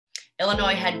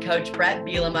Illinois head coach Brett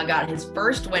Bielema got his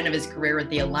first win of his career with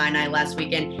the Illini last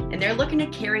weekend, and they're looking to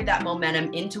carry that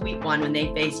momentum into week one when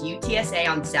they face UTSA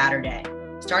on Saturday.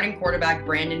 Starting quarterback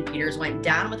Brandon Peters went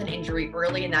down with an injury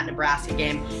early in that Nebraska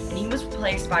game, and he was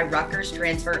replaced by Rutgers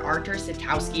transfer Artur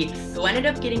Sitowski, who ended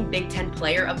up getting Big Ten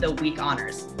Player of the Week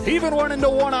honors. Even went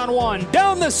into one-on-one,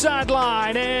 down the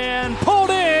sideline, and pulled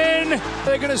in.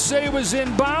 They're going to say it was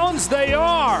in bounds. They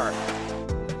are.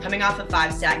 Coming off a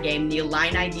 5-stat game, the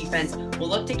Illini defense will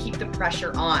look to keep the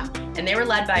pressure on, and they were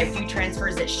led by a few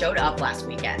transfers that showed up last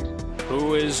weekend.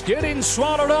 Who is getting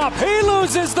swallowed up. He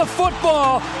loses the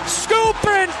football.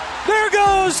 Scooping. There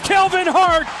goes Kelvin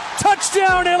Hart.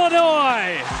 Touchdown,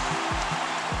 Illinois.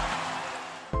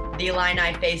 The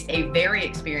Illini faced a very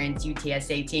experienced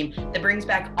UTSA team that brings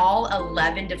back all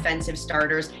 11 defensive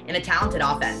starters and a talented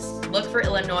offense. Look for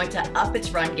Illinois to up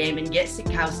its run game and get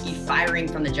Sikowski firing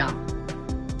from the jump.